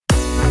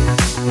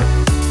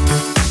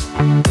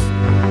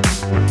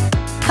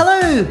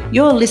Hello,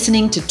 you're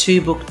listening to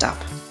Two Booked Up.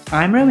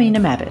 I'm Rowena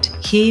Mabbott,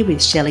 here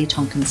with Shelley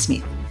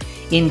Tonkin-Smith.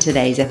 In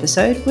today's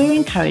episode, we're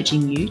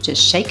encouraging you to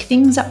shake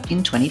things up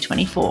in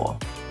 2024.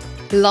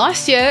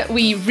 Last year,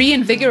 we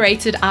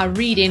reinvigorated our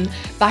reading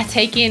by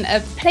taking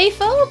a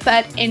playful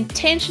but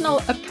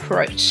intentional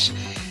approach.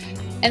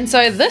 And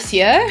so this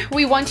year,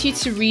 we want you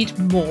to read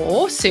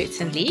more,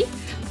 certainly,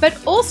 but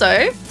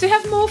also to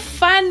have more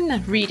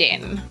fun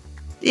reading.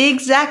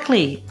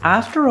 Exactly.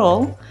 After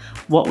all,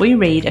 what we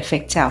read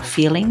affects our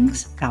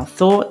feelings, our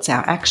thoughts,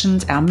 our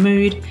actions, our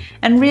mood,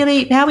 and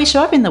really how we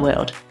show up in the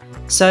world.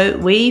 So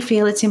we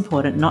feel it's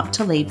important not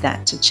to leave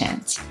that to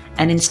chance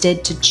and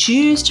instead to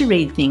choose to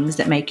read things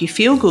that make you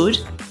feel good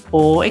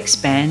or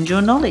expand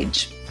your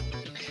knowledge.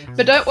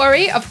 But don't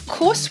worry, of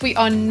course we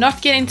are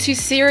not getting too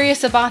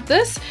serious about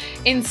this.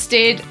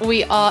 Instead,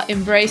 we are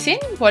embracing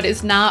what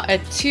is now a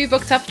Two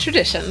Booked Up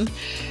tradition.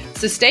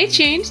 So stay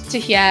tuned to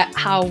hear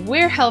how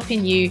we're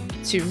helping you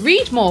to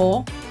read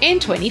more in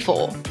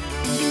 24.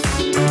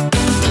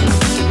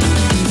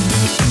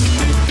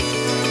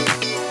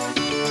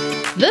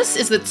 This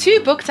is the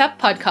Two Booked Up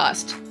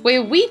podcast,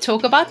 where we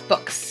talk about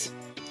books.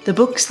 The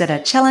books that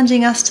are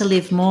challenging us to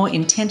live more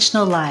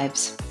intentional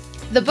lives.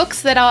 The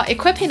books that are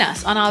equipping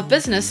us on our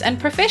business and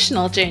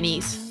professional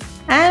journeys.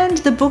 And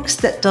the books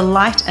that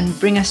delight and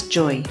bring us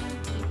joy.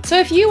 So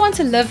if you want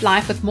to live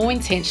life with more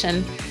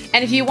intention,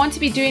 and if you want to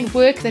be doing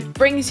work that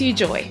brings you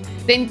joy,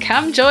 then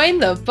come join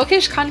the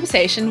bookish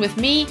conversation with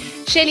me,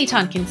 Shelley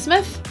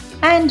Tonkin-Smith.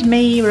 And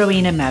me,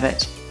 Rowena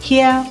Mabbott,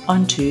 here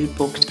on Two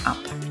Booked Up.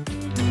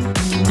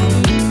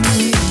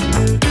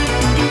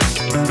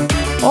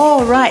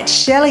 All right,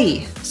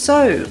 Shelley.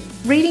 So,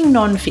 reading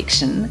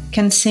non-fiction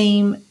can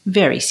seem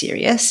very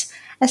serious,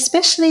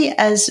 especially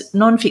as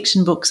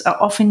non-fiction books are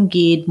often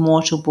geared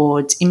more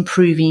towards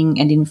improving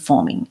and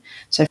informing.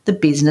 So the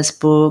business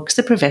books,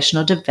 the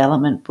professional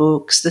development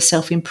books, the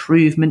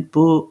self-improvement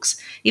books,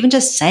 even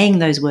just saying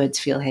those words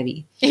feel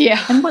heavy.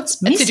 Yeah, and what's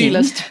missing? A to-do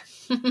list.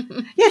 Yeah,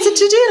 it's a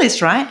to-do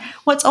list, right?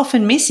 What's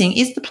often missing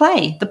is the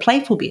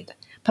playful bit.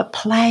 But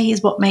play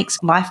is what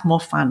makes life more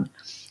fun.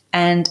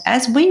 And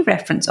as we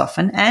reference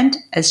often, and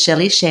as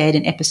Shelley shared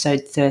in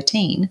episode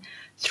 13,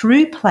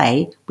 through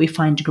play, we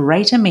find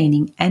greater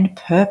meaning and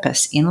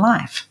purpose in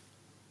life.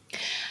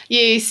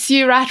 Yes,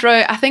 you're right,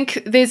 Ro. I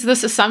think there's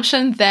this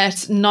assumption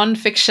that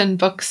non-fiction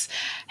books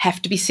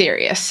have to be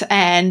serious,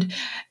 and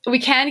we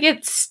can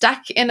get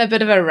stuck in a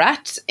bit of a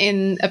rut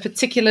in a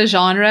particular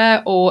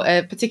genre or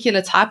a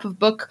particular type of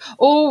book,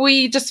 or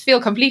we just feel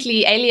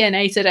completely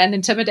alienated and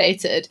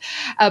intimidated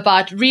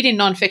about reading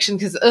non-fiction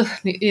because,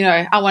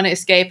 I want to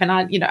escape and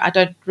I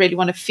don't really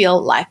want to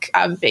feel like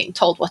I'm being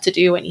told what to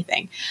do or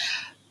anything.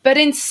 But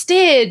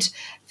instead,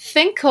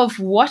 think of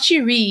what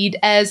you read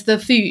as the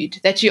food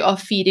that you are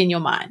feeding your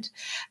mind.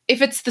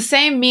 If it's the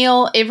same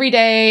meal every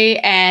day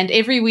and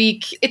every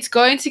week, it's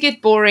going to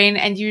get boring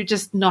and you're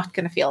just not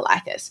going to feel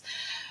like it.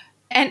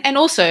 And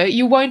also,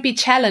 you won't be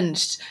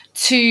challenged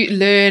to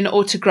learn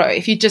or to grow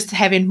if you're just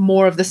having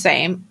more of the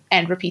same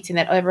and repeating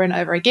that over and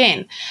over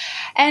again.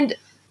 And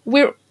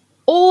we're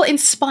all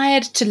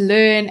inspired to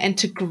learn and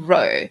to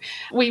grow.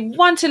 We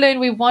want to learn,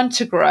 we want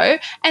to grow.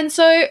 And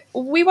so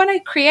we want to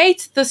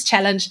create this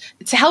challenge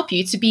to help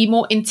you to be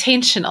more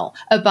intentional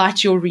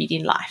about your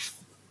reading life.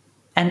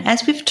 And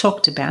as we've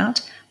talked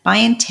about, by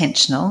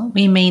intentional,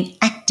 we mean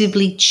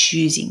actively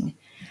choosing.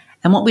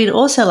 And what we'd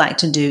also like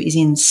to do is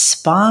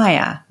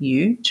inspire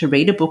you to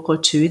read a book or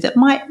two that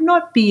might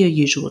not be your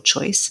usual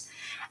choice,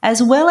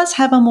 as well as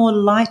have a more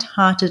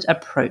light-hearted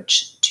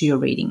approach to your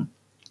reading.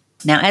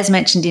 Now, as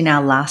mentioned in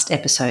our last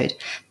episode,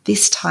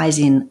 this ties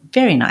in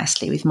very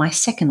nicely with my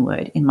second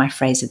word in my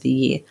phrase of the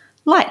year,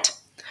 light,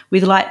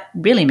 with light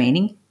really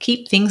meaning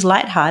keep things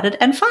lighthearted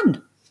and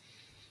fun.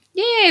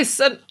 Yes,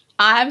 and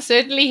I'm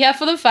certainly here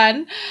for the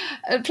fun.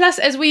 Plus,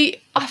 as we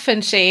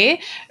often share,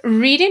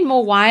 reading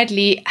more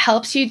widely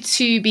helps you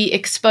to be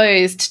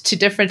exposed to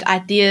different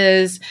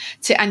ideas,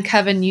 to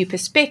uncover new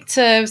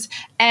perspectives,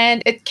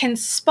 and it can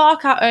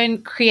spark our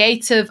own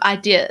creative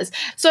ideas.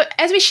 So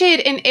as we shared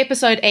in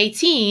episode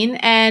 18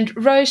 and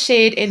Rose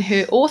shared in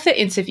her author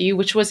interview,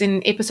 which was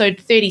in episode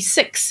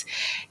 36,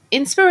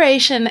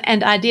 inspiration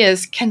and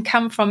ideas can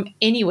come from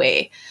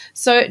anywhere.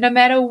 So no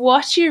matter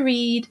what you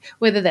read,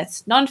 whether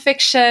that's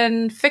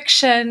nonfiction,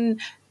 fiction,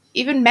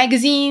 even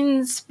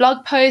magazines,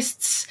 blog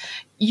posts,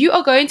 you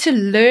are going to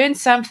learn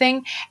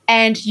something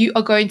and you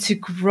are going to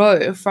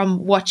grow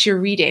from what you're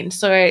reading.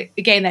 So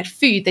again, that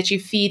food that you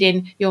feed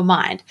in your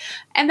mind.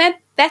 And that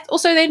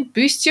also then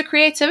boosts your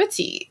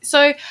creativity.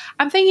 So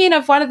I'm thinking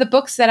of one of the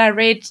books that I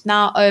read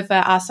now over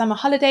our summer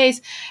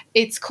holidays.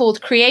 It's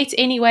called Create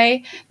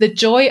Anyway, The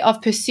Joy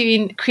of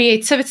Pursuing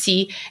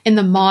Creativity in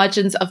the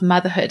Margins of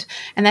Motherhood.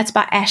 And that's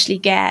by Ashley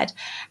Gadd.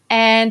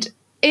 And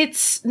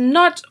it's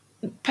not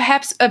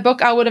perhaps a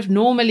book I would have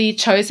normally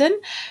chosen,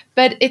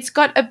 but it's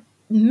got a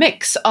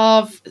mix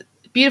of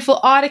beautiful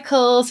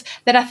articles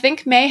that I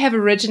think may have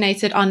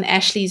originated on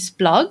Ashley's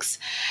blogs.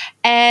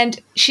 And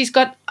she's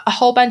got a a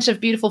whole bunch of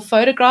beautiful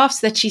photographs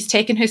that she's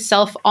taken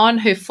herself on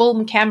her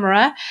film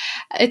camera.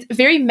 It's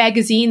very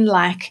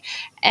magazine-like.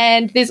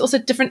 And there's also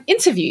different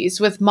interviews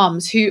with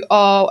moms who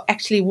are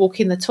actually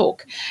walking the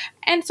talk.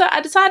 And so I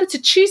decided to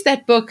choose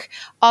that book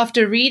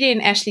after reading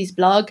Ashley's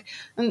blog.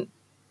 And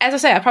as I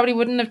say, I probably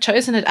wouldn't have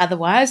chosen it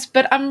otherwise,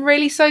 but I'm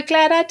really so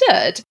glad I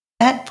did.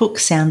 That book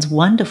sounds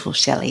wonderful,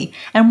 Shelley,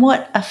 and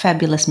what a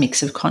fabulous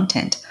mix of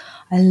content.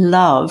 I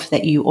love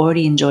that you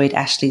already enjoyed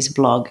Ashley's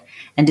blog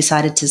and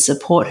decided to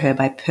support her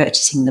by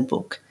purchasing the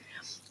book.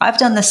 I've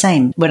done the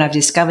same when I've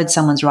discovered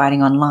someone's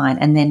writing online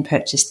and then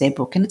purchased their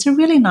book, and it's a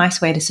really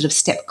nice way to sort of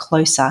step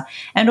closer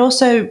and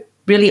also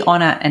really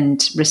honour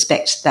and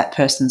respect that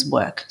person's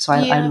work. So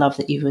I love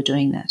that you were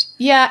doing that.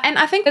 Yeah, and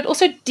I think it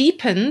also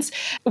deepens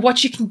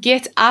what you can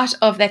get out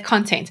of that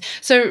content.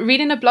 So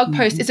reading a blog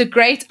post is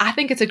I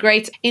think it's a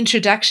great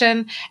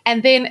introduction.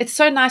 And then it's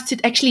so nice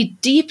to actually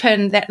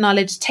deepen that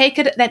knowledge, take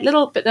it that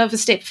little bit of a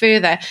step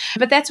further.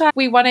 But that's why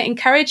we want to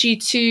encourage you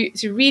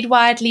to read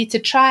widely, to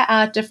try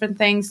out different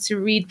things, to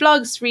read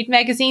blogs, read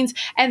magazines,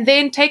 and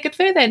then take it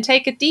further and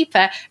take it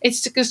deeper.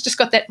 It's just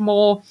got that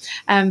more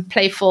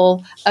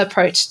playful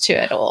approach to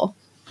it all.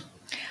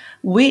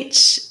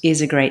 Which is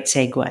a great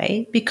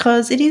segue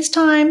because it is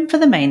time for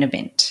the main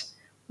event.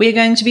 We're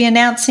going to be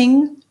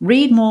announcing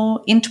Read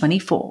More in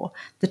 24,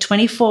 the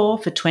 24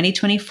 for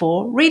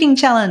 2024 Reading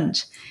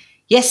Challenge.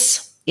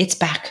 Yes, it's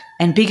back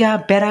and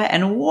bigger, better,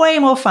 and way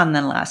more fun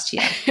than last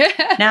year.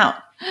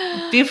 Now,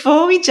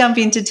 before we jump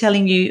into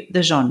telling you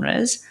the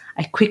genres,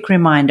 a quick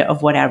reminder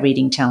of what our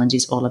reading challenge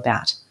is all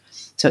about.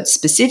 So it's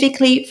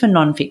specifically for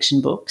non-fiction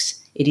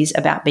books. It is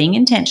about being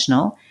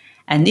intentional.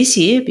 And this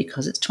year,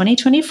 because it's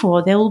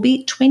 2024, there will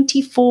be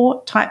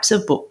 24 types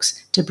of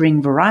books to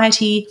bring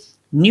variety,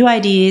 new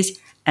ideas,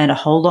 and a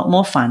whole lot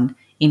more fun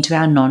into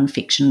our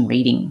non-fiction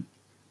reading.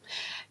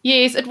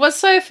 Yes, it was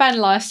so fun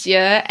last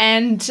year,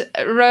 and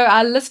Ro,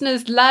 our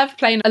listeners loved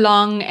playing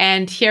along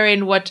and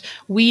hearing what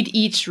we'd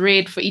each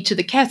read for each of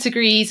the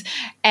categories,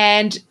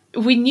 and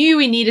we knew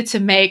we needed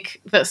to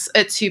make this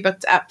a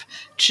two-booked up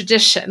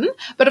tradition,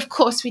 but of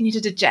course we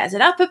needed to jazz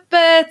it up a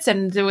bit,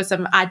 and there were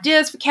some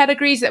ideas for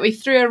categories that we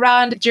threw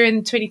around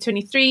during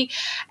 2023,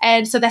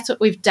 and so that's what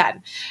we've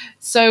done.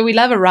 So we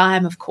love a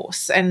rhyme, of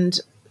course, and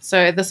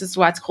so this is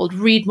why it's called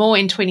Read More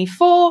in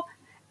 24,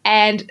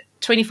 and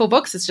 24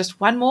 books is just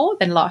one more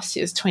than last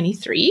year's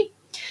 23.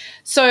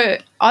 So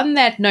on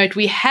that note,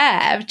 we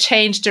have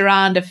changed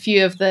around a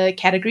few of the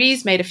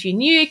categories, made a few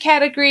new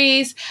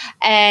categories,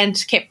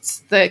 and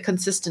kept the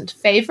consistent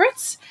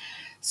favorites.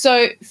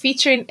 So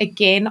featuring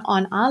again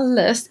on our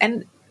list,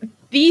 and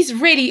these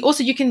really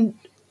also you can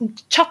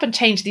chop and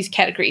change these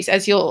categories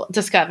as you'll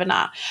discover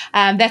now.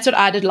 That's what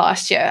I did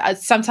last year. I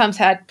sometimes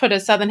had put a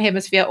Southern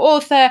Hemisphere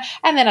author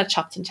and then I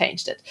chopped and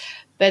changed it.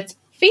 But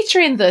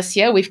featuring this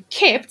year, we've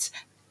kept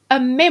a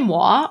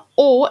memoir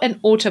or an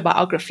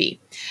autobiography.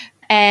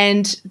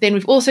 And then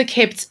we've also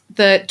kept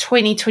the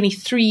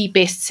 2023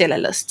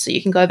 bestseller list. So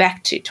you can go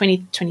back to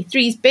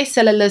 2023's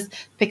bestseller list,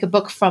 pick a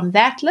book from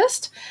that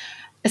list.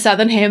 A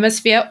Southern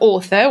Hemisphere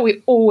author,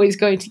 we're always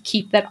going to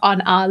keep that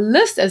on our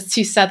list as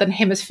two Southern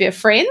Hemisphere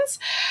friends.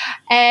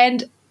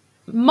 And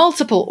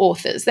multiple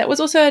authors. That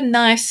was also a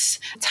nice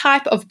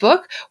type of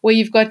book where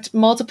you've got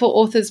multiple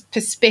authors'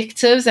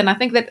 perspectives. And I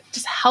think that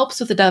just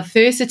helps with the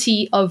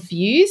diversity of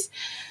views.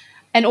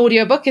 An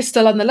audiobook is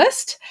still on the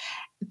list.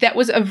 That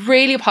was a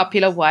really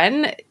popular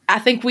one. I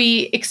think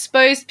we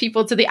exposed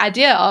people to the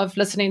idea of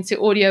listening to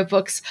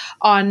audiobooks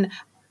on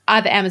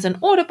either Amazon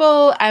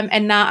Audible,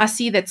 and now I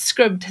see that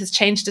Scribd has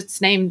changed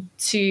its name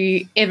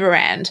to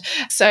Everand.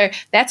 So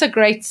that's a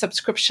great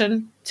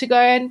subscription to go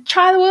and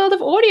try the world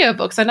of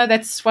audiobooks. I know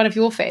that's one of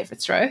your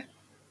favorites, Ro.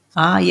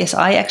 Yes,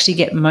 I actually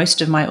get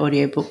most of my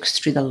audiobooks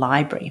through the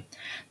library.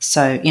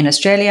 So in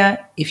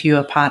Australia, if you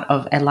are part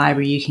of a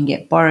library, you can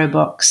get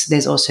BorrowBox.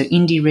 There's also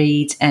Indie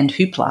Reads and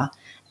Hoopla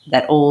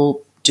that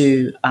all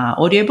do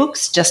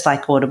audiobooks, just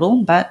like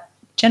Audible, but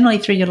generally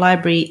through your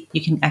library,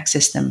 you can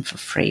access them for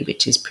free,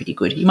 which is pretty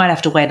good. You might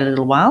have to wait a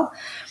little while,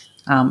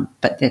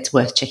 but that's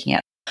worth checking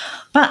out.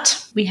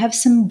 But we have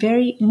some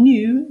very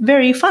new,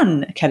 very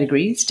fun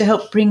categories to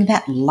help bring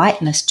that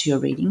lightness to your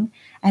reading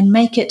and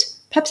make it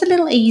perhaps a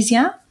little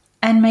easier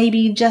and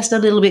maybe just a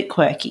little bit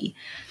quirky.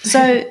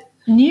 So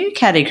new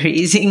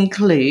categories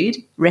include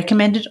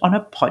recommended on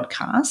a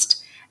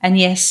podcast. And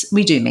yes,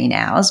 we do mean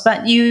ours,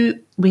 but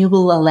we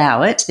will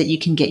allow it that you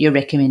can get your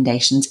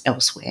recommendations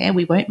elsewhere.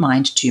 We won't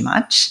mind too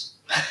much.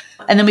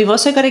 And then we've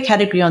also got a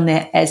category on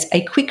there as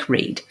a quick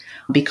read,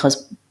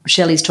 because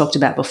Shelley's talked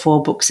about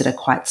before books that are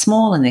quite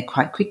small and they're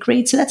quite quick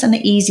reads. So that's an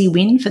easy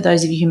win for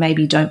those of you who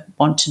maybe don't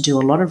want to do a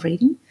lot of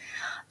reading.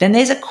 Then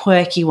there's a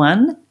quirky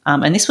one.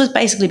 And this was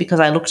basically because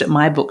I looked at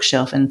my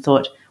bookshelf and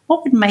thought,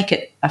 what would make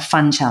it a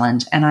fun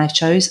challenge? And I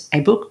chose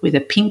a book with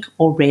a pink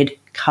or red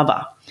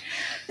cover.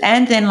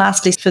 And then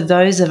lastly, for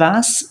those of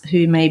us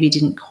who maybe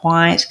didn't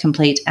quite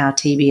complete our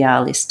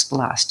TBR list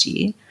last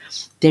year,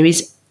 there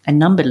is a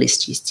number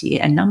list this year,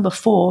 and number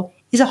 4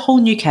 is a whole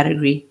new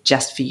category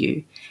just for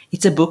you.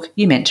 It's a book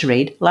you meant to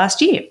read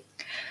last year.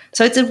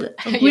 So it's a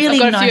Yes, I've really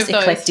got a few nice of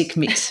those. eclectic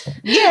mix.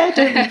 Yeah,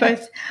 don't we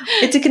both?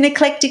 It's an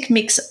eclectic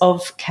mix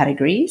of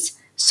categories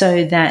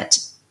so that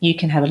you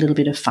can have a little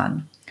bit of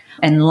fun.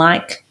 And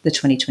like the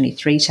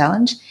 2023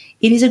 challenge,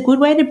 it is a good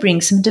way to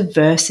bring some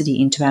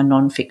diversity into our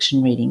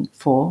non-fiction reading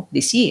for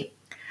this year.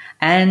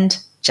 And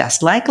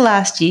just like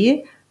last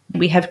year,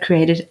 we have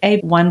created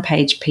a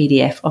one-page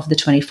PDF of the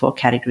 24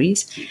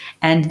 categories.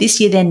 And this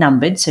year they're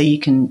numbered, so you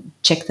can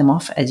check them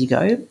off as you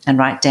go and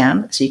write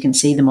down so you can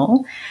see them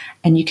all.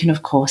 And you can,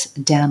 of course,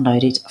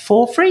 download it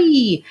for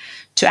free.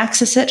 To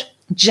access it,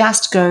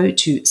 just go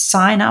to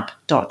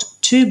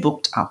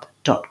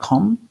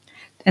signup.twobookedup.com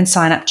and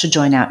sign up to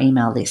join our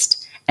email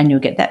list. And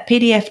you'll get that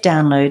PDF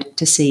download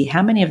to see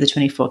how many of the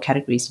 24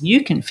 categories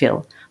you can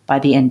fill by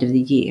the end of the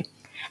year.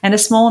 And a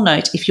small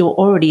note, if you're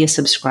already a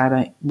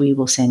subscriber, we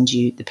will send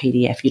you the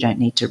PDF. You don't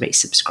need to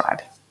resubscribe.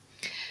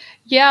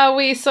 Yeah,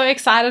 we're so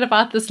excited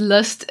about this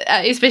list,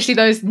 especially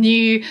those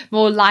new,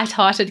 more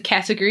light-hearted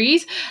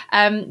categories.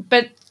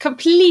 But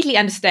completely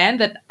understand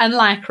that,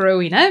 unlike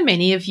Rowena,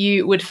 many of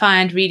you would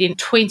find reading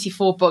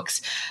 24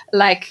 books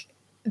like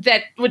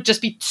that would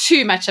just be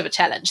too much of a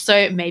challenge.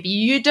 So maybe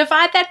you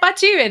divide that by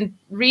 2 and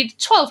read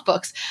 12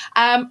 books.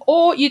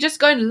 Or you just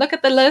go and look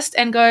at the list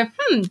and go,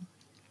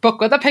 book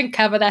with a pink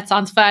cover, that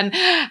sounds fun.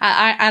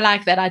 I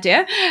like that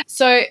idea.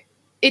 So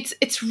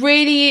it's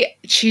really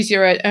choose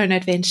your own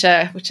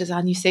adventure, which is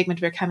our new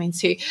segment we're coming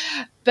to.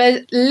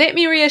 But let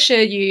me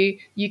reassure you,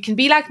 you can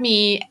be like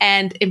me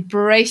and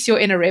embrace your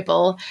inner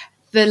rebel.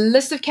 The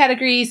list of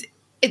categories,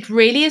 it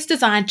really is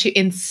designed to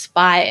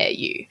inspire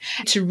you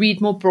to read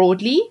more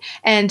broadly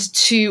and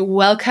to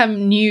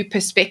welcome new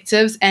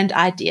perspectives and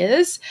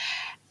ideas.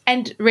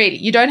 And really,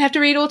 you don't have to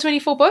read all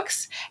 24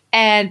 books.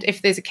 And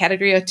if there's a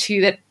category or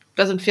two that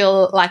doesn't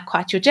feel like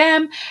quite your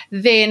jam,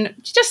 then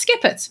just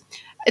skip it.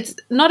 It's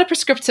not a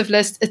prescriptive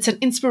list, it's an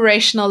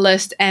inspirational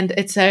list, and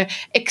it's a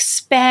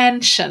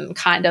expansion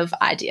kind of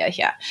idea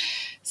here.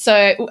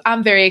 So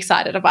I'm very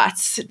excited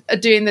about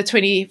doing the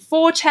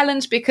 24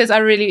 challenge because I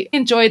really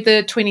enjoyed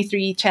the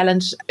 23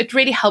 challenge. It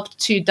really helped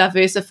to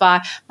diversify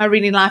my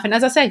reading life. And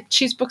as I say,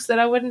 choose books that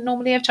I wouldn't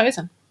normally have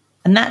chosen.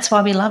 And that's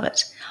why we love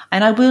it.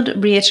 And I will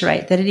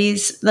reiterate that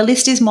the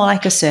list is more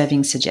like a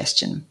serving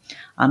suggestion.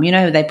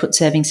 They put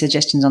serving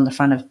suggestions on the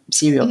front of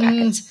cereal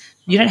packets.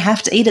 You don't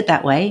have to eat it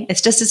that way.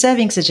 It's just a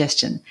serving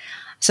suggestion.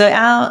 So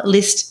our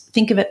list,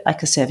 think of it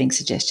like a serving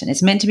suggestion.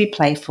 It's meant to be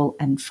playful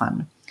and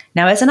fun.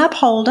 Now, as an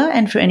upholder,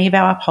 and for any of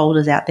our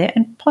upholders out there,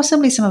 and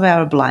possibly some of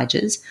our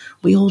obligers,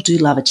 we all do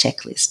love a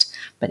checklist.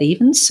 But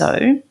even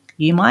so,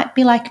 you might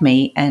be like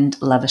me and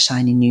love a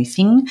shiny new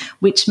thing,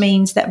 which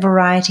means that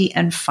variety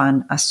and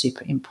fun are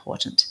super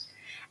important.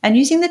 And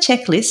using the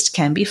checklist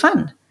can be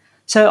fun.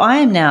 So I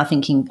am now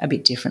thinking a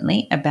bit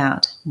differently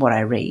about what I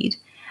read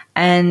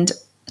and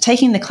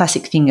taking the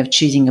classic thing of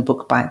choosing a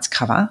book by its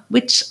cover,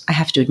 which I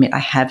have to admit I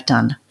have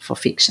done for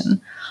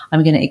fiction.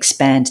 I'm going to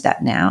expand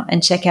that now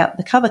and check out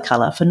the cover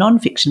colour for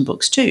non-fiction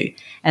books too.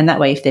 And that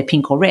way, if they're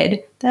pink or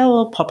red,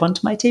 they'll pop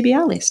onto my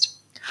TBR list.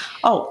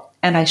 Oh,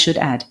 and I should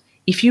add,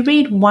 if you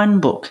read one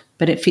book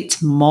but it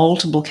fits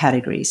multiple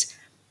categories,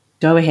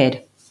 go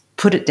ahead,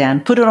 put it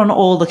down, put it on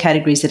all the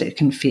categories that it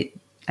can fit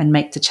and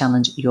make the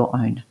challenge your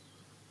own.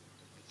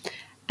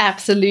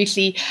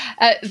 Absolutely.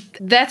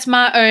 That's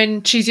my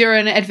own choose your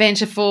own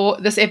adventure for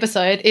this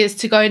episode, is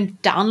to go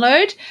and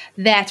download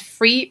that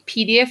free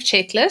PDF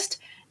checklist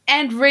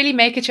and really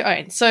make it your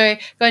own. So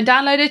go and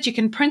download it. You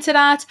can print it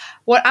out.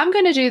 What I'm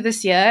going to do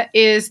this year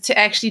is to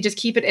actually just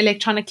keep it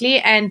electronically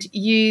and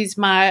use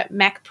my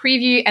Mac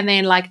preview and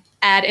then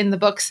add in the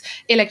books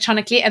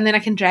electronically, and then I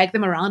can drag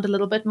them around a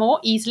little bit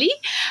more easily,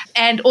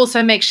 and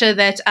also make sure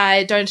that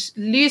I don't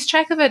lose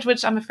track of it,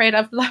 which I'm afraid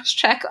I've lost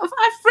track of.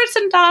 I've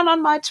written down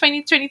on my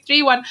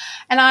 2023 one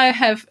and I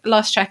have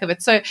lost track of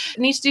it. So I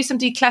need to do some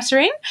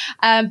decluttering,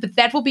 but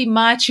that will be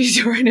my choose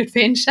your own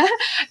adventure.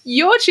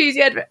 Your choose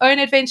your own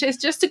adventure is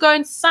just to go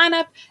and sign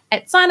up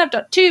at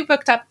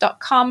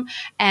signup.twobookedup.com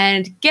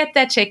and get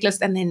that checklist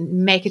and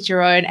then make it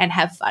your own and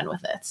have fun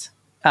with it.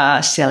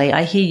 Sally,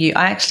 I hear you.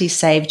 I actually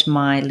saved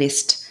my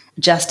list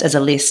just as a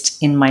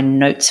list in my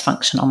notes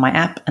function on my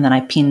app, and then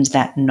I pinned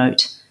that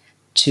note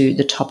to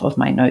the top of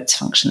my notes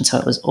function, so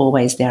it was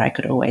always there. I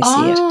could always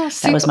see it.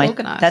 That was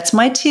that's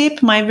my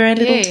tip, my very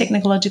little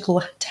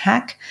technological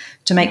hack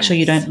to make sure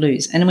you don't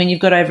lose. And when you've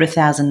got over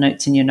 1,000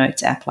 notes in your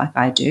notes app like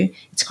I do,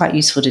 it's quite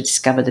useful to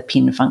discover the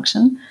pin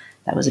function.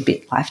 That was a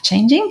bit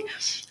life-changing.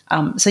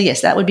 So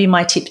yes, that would be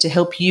my tip to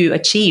help you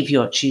achieve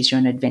your choose your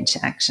own adventure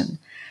action.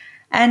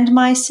 And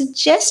my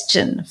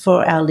suggestion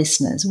for our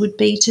listeners would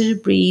be to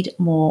read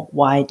more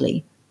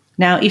widely.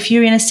 Now, if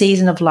you're in a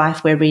season of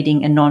life where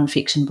reading a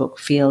non-fiction book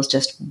feels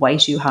just way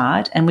too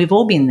hard, and we've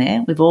all been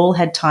there, we've all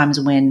had times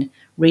when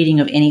reading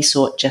of any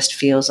sort just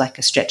feels like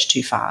a stretch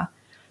too far,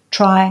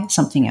 try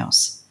something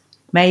else.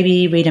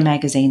 Maybe read a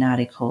magazine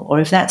article, or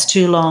if that's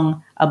too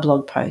long, a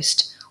blog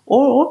post.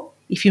 Or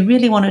if you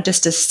really want to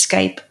just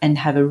escape and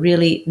have a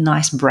really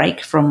nice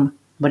break from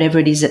whatever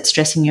it is that's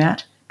stressing you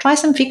out, try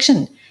some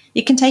fiction.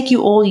 It can take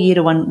you all year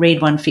to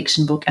read one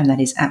fiction book, and that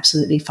is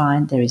absolutely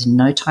fine. There is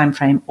no time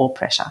frame or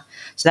pressure.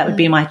 So that would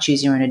be my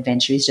choose your own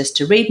adventure, is just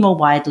to read more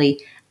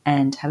widely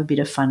and have a bit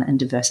of fun and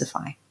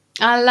diversify.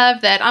 I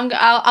love that.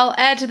 I'll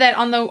add to that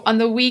on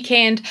the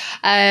weekend.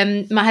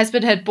 My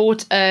husband had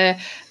bought a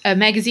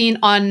magazine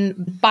on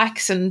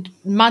bikes and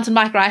mountain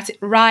bike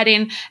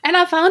riding, and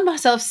I found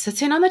myself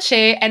sitting on the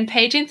chair and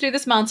paging through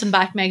this mountain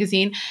bike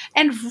magazine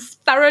and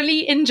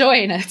thoroughly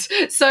enjoying it.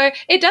 So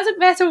it doesn't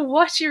matter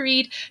what you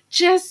read,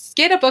 just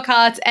get a book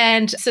out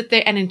and sit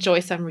there and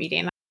enjoy some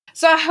reading.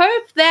 So I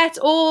hope that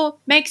all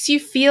makes you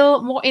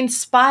feel more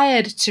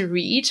inspired to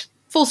read.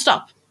 Full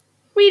stop.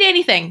 Read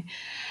anything.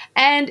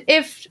 And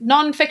if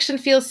nonfiction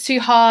feels too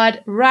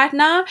hard right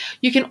now,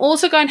 you can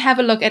also go and have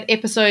a look at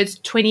episodes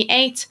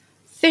 28,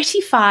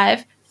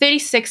 35,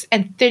 36,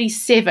 and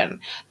 37.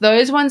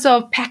 Those ones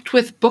are packed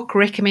with book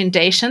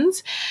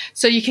recommendations.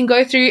 So you can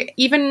go through,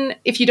 even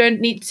if you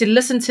don't need to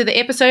listen to the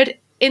episode,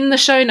 in the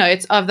show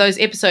notes of those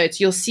episodes,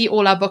 you'll see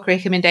all our book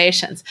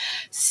recommendations.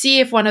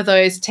 See if one of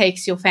those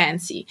takes your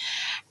fancy.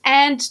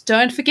 And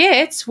don't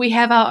forget, we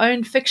have our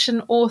own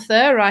fiction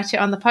author right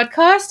here on the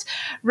podcast.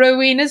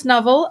 Rowena's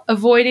novel,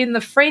 Avoiding the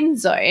Friend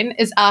Zone,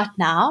 is out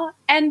now.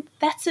 And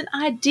that's an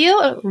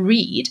ideal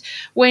read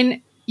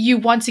when you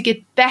want to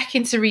get back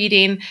into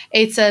reading.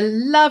 It's a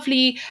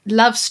lovely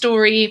love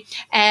story,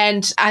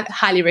 and I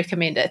highly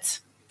recommend it.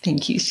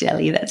 Thank you,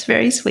 Shelley. That's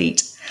very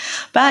sweet.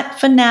 But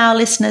for now,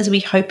 listeners, we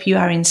hope you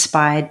are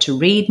inspired to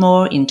read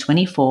more in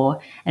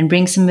 24 and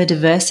bring some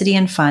diversity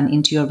and fun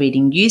into your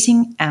reading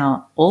using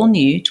our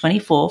all-new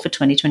 24 for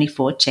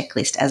 2024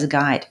 checklist as a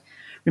guide.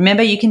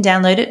 Remember, you can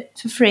download it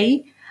for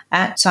free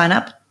at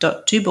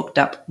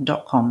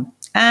signup.twobookedup.com.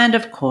 And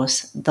of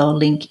course, the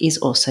link is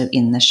also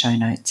in the show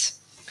notes.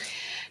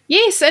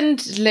 Yes,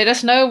 and let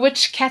us know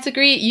which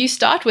category you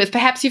start with.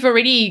 Perhaps you've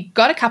already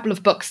got a couple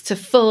of books to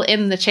fill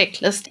in the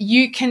checklist.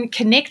 You can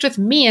connect with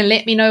me and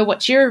let me know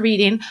what you're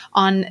reading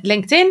on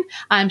LinkedIn.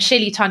 I'm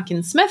Shelley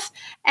Tonkin-Smith.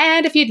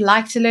 And if you'd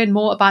like to learn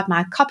more about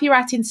my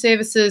copywriting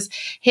services,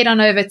 head on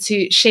over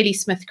to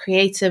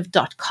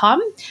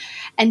shelleysmithcreative.com.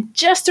 And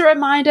just a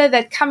reminder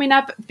that coming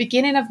up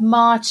beginning of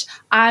March,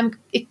 I'm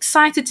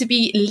excited to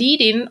be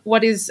leading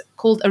what is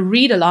called a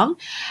read-along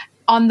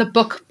on the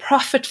book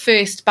Profit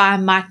First by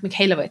Mike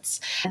Michalowicz.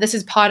 This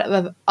is part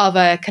of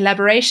a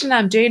collaboration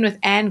I'm doing with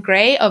Anne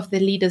Gray of the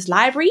Leaders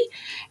Library,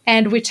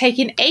 and we're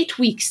taking 8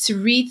 weeks to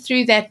read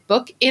through that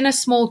book in a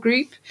small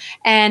group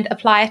and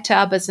apply it to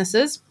our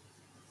businesses.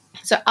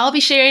 So I'll be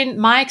sharing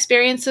my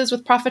experiences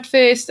with Profit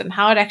First and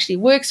how it actually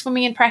works for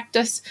me in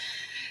practice.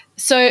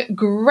 So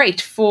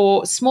great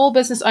for small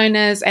business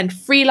owners and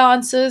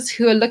freelancers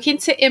who are looking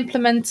to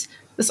implement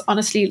this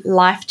honestly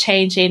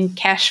life-changing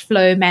cash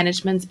flow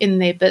management in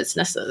their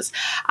businesses.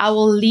 I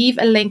will leave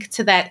a link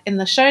to that in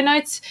the show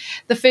notes.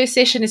 The first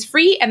session is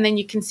free, and then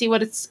you can see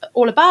what it's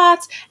all about.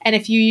 And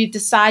if you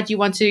decide you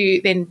want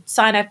to then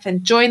sign up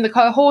and join the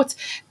cohort,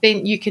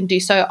 then you can do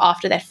so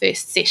after that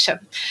first session.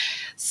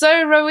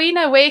 So,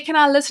 Rowena, where can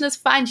our listeners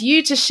find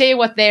you to share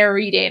what they're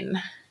reading?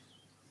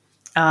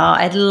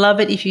 I'd love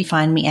it if you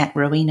find me at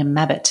Rowena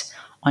Mabbott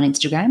on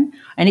Instagram.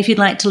 And if you'd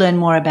like to learn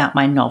more about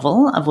my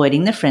novel,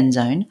 Avoiding the Friend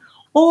Zone,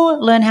 or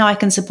learn how I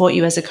can support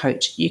you as a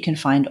coach, you can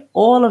find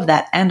all of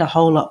that and a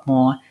whole lot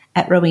more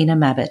at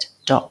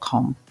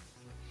rowenamabbott.com.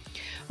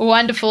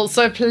 Wonderful.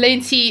 So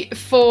plenty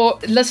for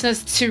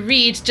listeners to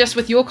read just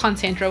with your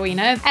content,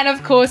 Rowena. And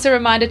of course, a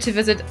reminder to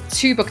visit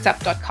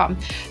twobookedup.com.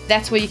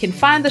 That's where you can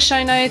find the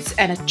show notes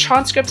and a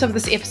transcript of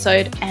this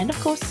episode. And of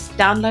course,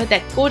 download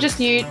that gorgeous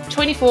new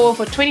 24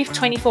 for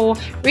 2024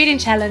 Reading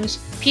Challenge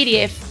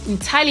PDF,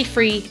 entirely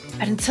free.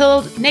 But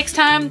until next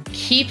time,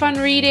 keep on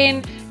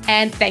reading,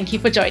 and thank you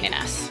for joining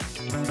us.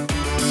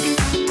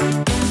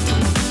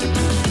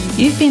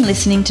 You've been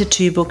listening to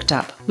Two Booked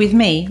Up with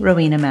me,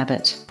 Rowena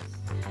Mabbott.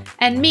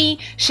 And me,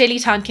 Shelley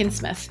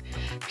Tonkin-Smith.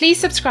 Please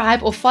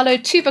subscribe or follow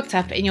Two Booked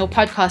Up in your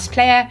podcast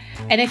player.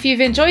 And if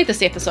you've enjoyed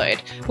this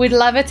episode, we'd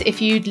love it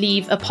if you'd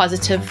leave a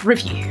positive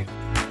review.